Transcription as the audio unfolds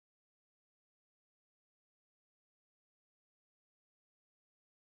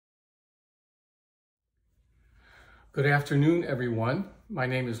Good afternoon, everyone. My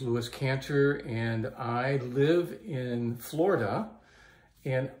name is Louis Canter, and I live in Florida.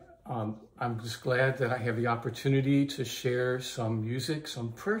 And I'm just glad that I have the opportunity to share some music,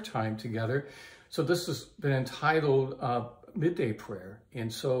 some prayer time together. So this has been entitled Midday Prayer.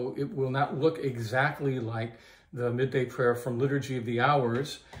 And so it will not look exactly like the midday prayer from Liturgy of the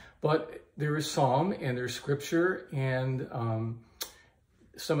Hours, but there is psalm and there's scripture, and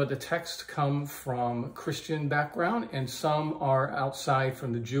some of the texts come from Christian background, and some are outside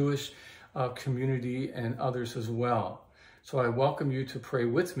from the Jewish community and others as well. So I welcome you to pray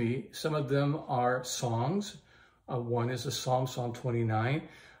with me. Some of them are songs. One is a psalm, Psalm 29.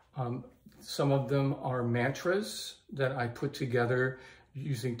 Some of them are mantras that I put together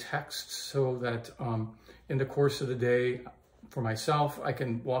using texts so that in the course of the day, for myself, I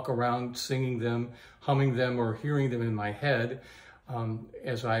can walk around singing them, humming them, or hearing them in my head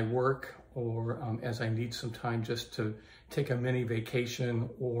as I work, or as I need some time just to take a mini vacation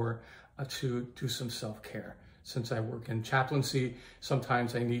or to do some self-care. Since I work in chaplaincy,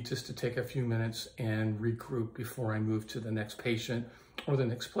 sometimes I need just to take a few minutes and regroup before I move to the next patient or the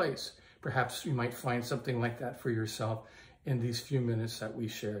next place. Perhaps you might find something like that for yourself in these few minutes that we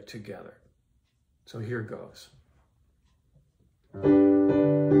share together. So here goes.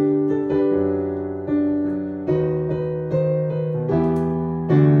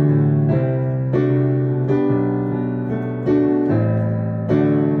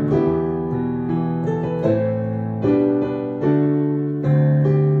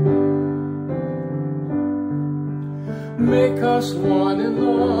 Make us one in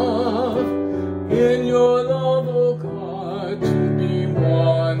love, in your love, O God, to be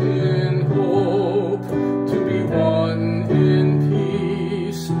one in hope, to be one in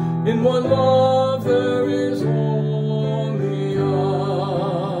peace. In one love there is only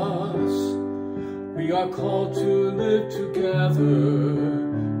us. We are called to live together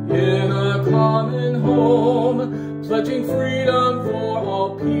in a common home, pledging freedom for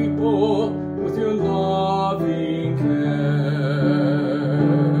all people with your loving care.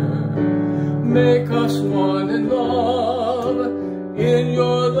 Make us one in love, in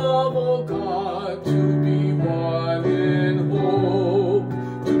your love, O God, to be one in hope,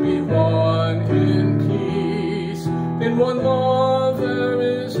 to be one in peace. In one love there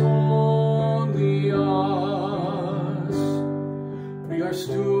is only us. We are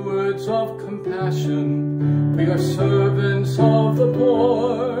stewards of compassion, we are servants of the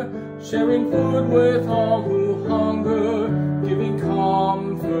poor, sharing food with all who hunger, giving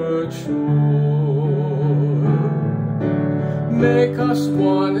comfort sure. Make us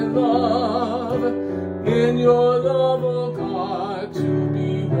one in love, in your love, O God, to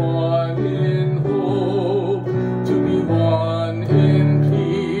be one in hope, to be one in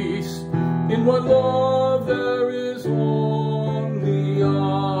peace. In one love there is only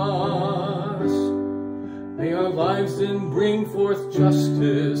us. May our lives then bring forth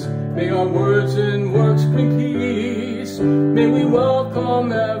justice, may our words and works bring peace. May we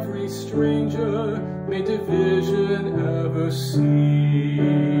welcome every stranger, may division ever cease.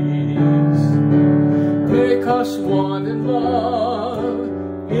 Make us one in love,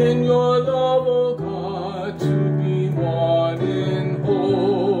 in your love, O God, to be one in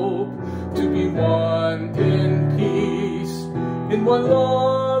hope, to be one in peace. In one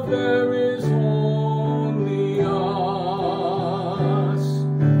love there is only us.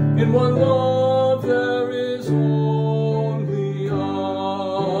 In one love there is only us.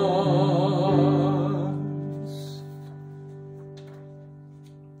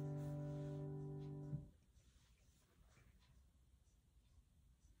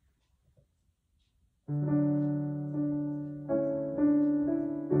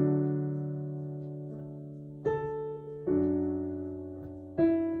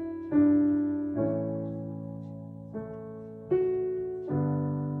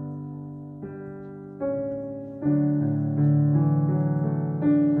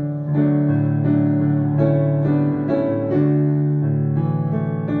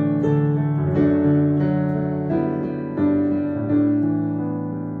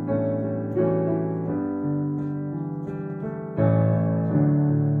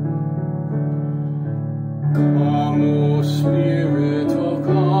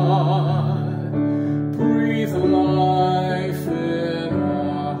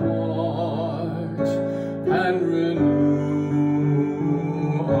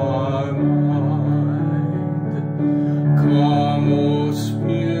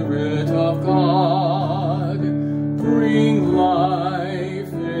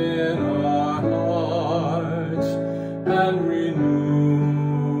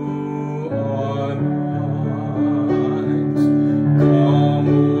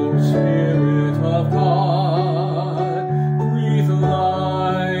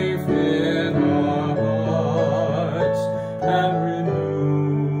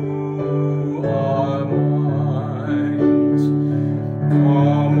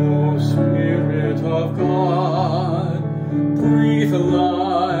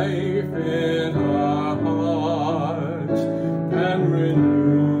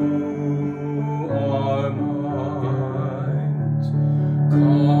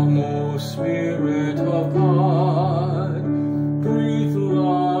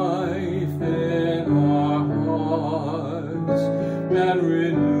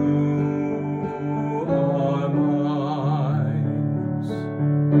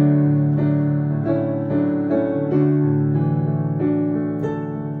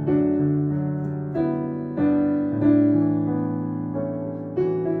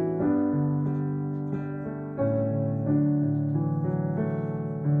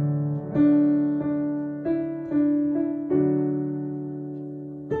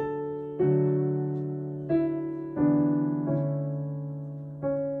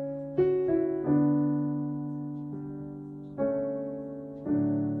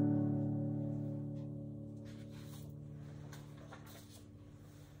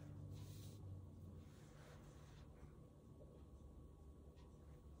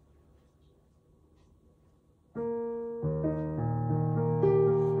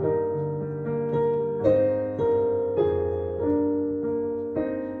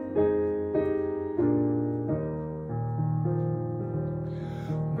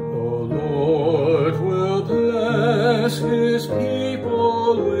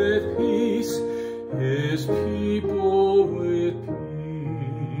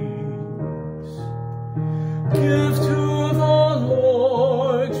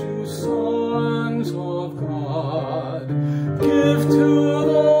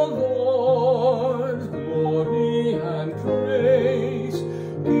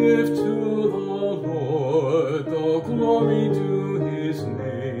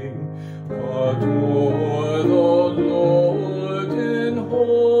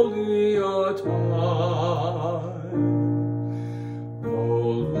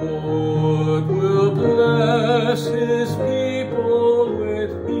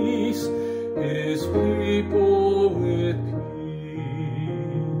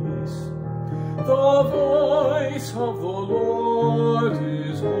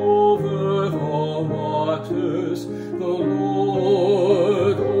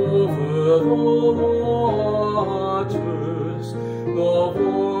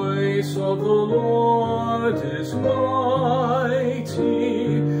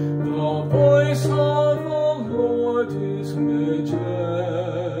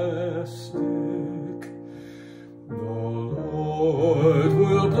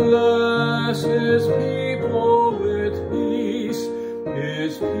 bless his people with peace,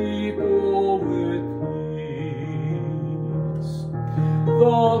 his people with peace.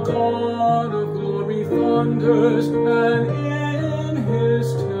 The God of glory thunders, and in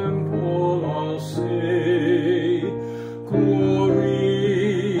his temple I'll say, glory.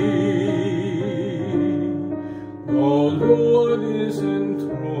 The Lord is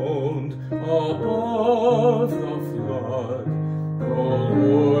enthroned above the flood. The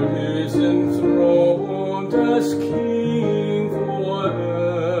Lord is enthroned as King forever.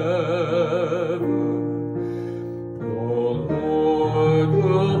 The Lord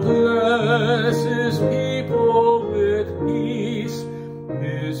will bless his people with peace,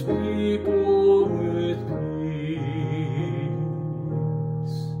 his people with peace.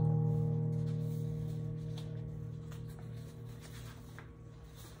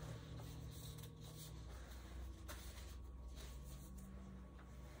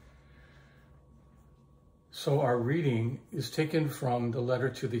 So our reading is taken from the letter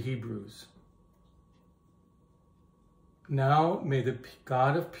to the Hebrews. Now may the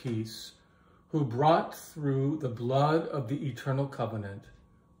God of peace, who brought through the blood of the eternal covenant,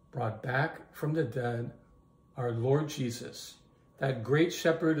 brought back from the dead our Lord Jesus, that great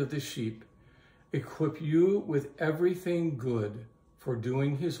shepherd of the sheep, equip you with everything good for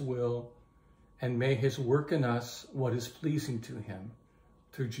doing his will, and may his work in us what is pleasing to him,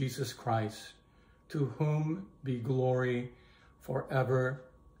 through Jesus Christ, to whom be glory forever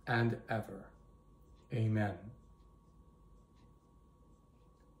and ever. Amen.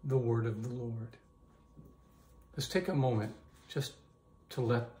 The word of the Lord. Let's take a moment just to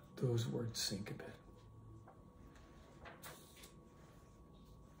let those words sink a bit.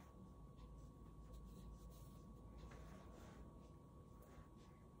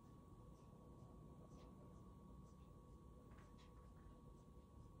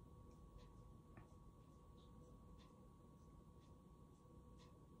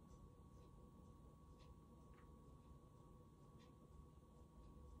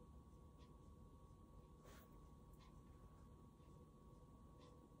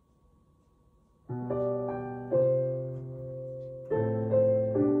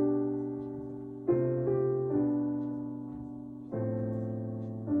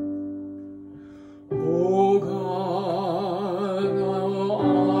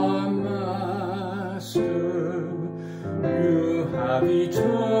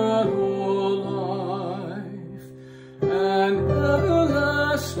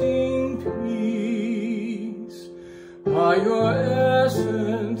 By your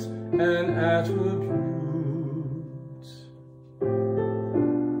essence and attributes.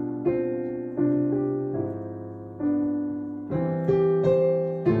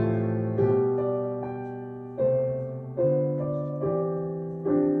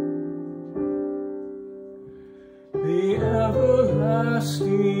 The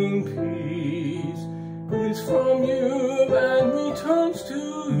everlasting peace is from you and returns to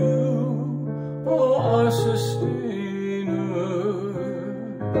you, O our sustainer.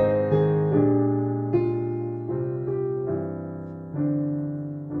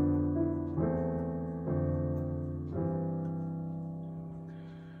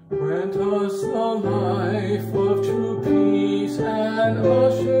 Grant us the life of true peace and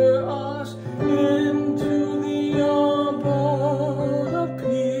usher us into the abode of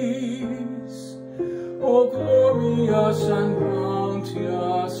peace. O glorious and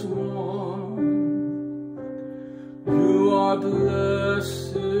bounteous one, you are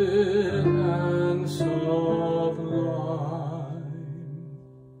blessed and sublime.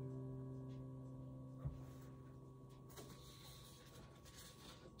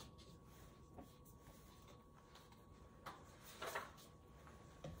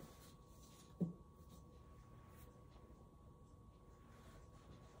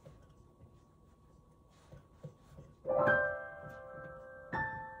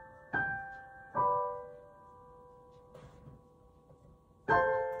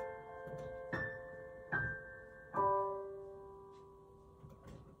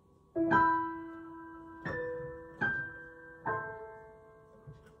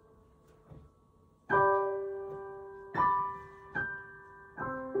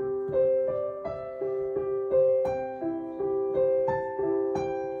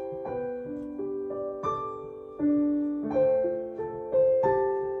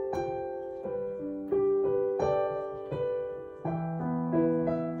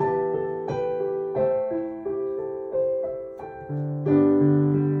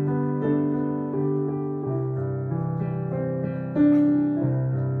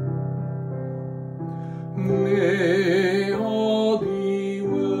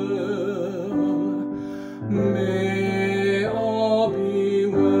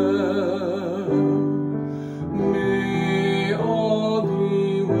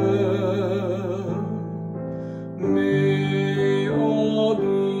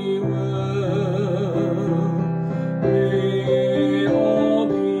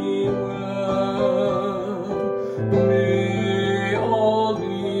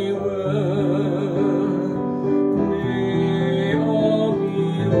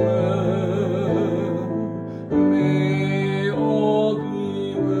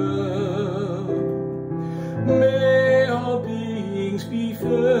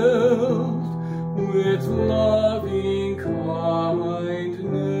 loving kindness.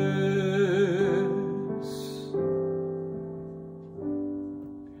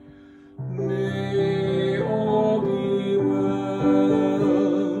 May all be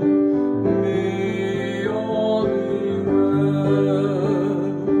well. May all be well.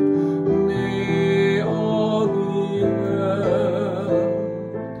 May all be well.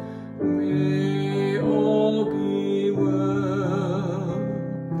 May all be well.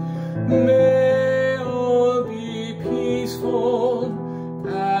 May all be peaceful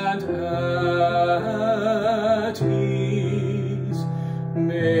and at ease.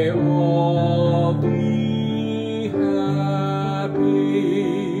 May all be happy.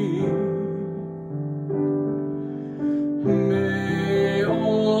 May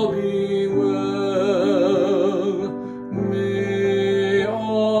all be well. May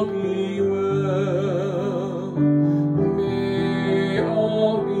all be well. May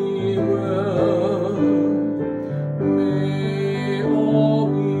all be well. May all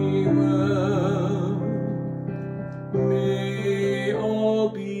be well. May all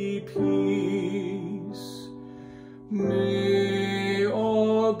be peace. May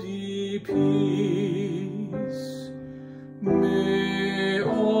all be peace. May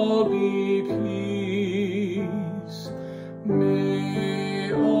all be peace.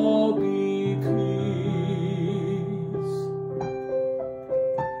 May all be peace.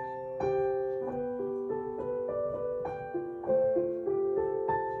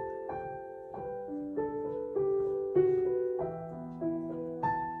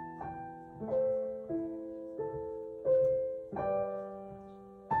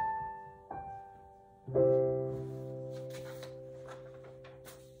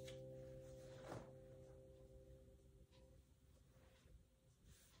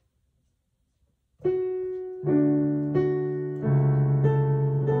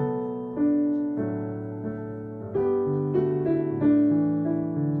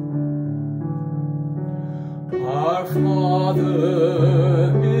 Our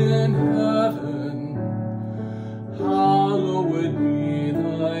Father in heaven, hallowed be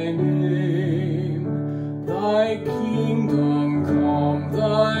thy name. Thy kingdom come,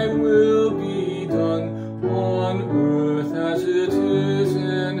 thy will be done, on earth as it is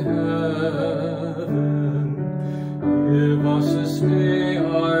in heaven. Give us this day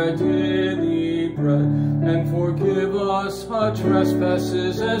our daily bread, and forgive us our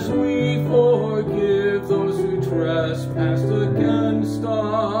trespasses as we forgive those who trespass against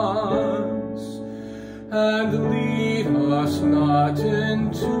us. And lead us not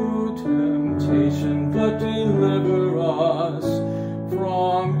into temptation, but deliver us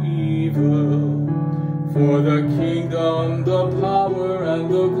from evil. For the kingdom, the power, and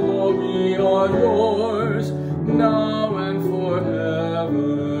the glory are yours, now and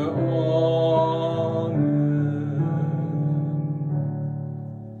forever.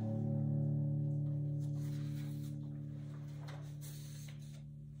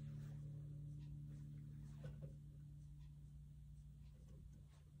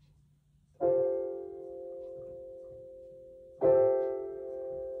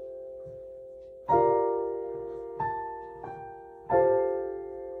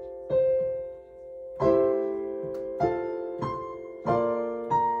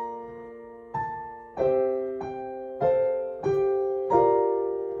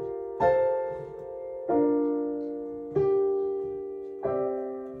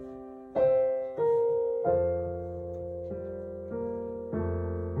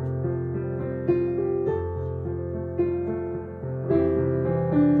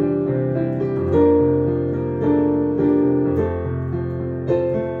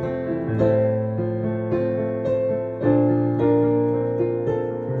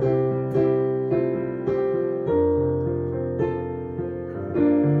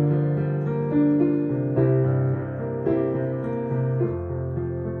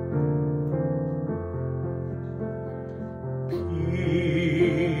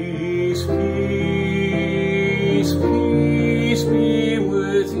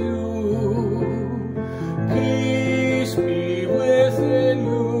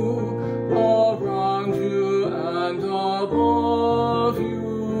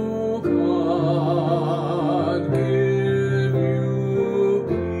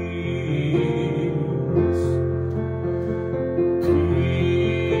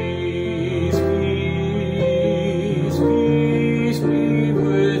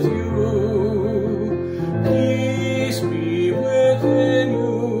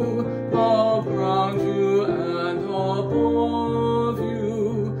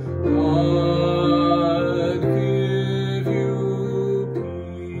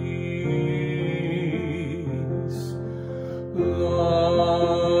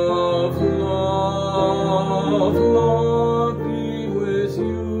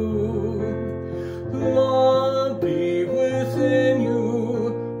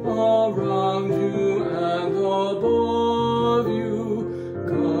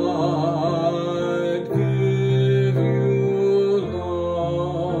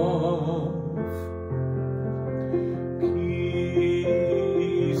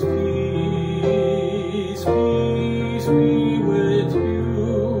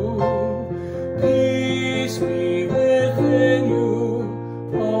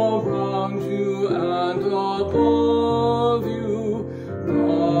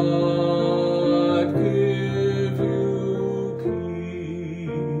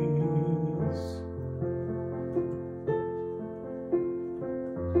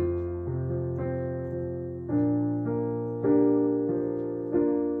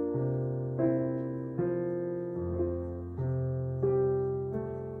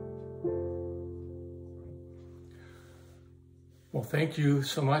 thank you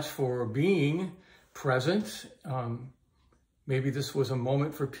so much for being present. Maybe this was a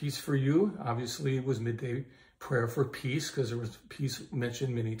moment for peace for you. Obviously, it was midday prayer for peace because there was peace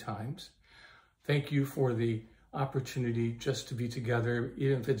mentioned many times. Thank you for the opportunity just to be together,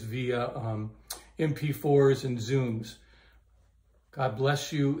 even if it's via MP4s and Zooms. God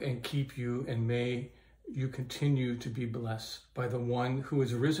bless you and keep you, and may you continue to be blessed by the one who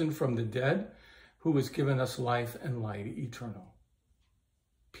is risen from the dead, who has given us life and light eternal.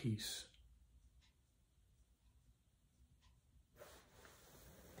 Peace.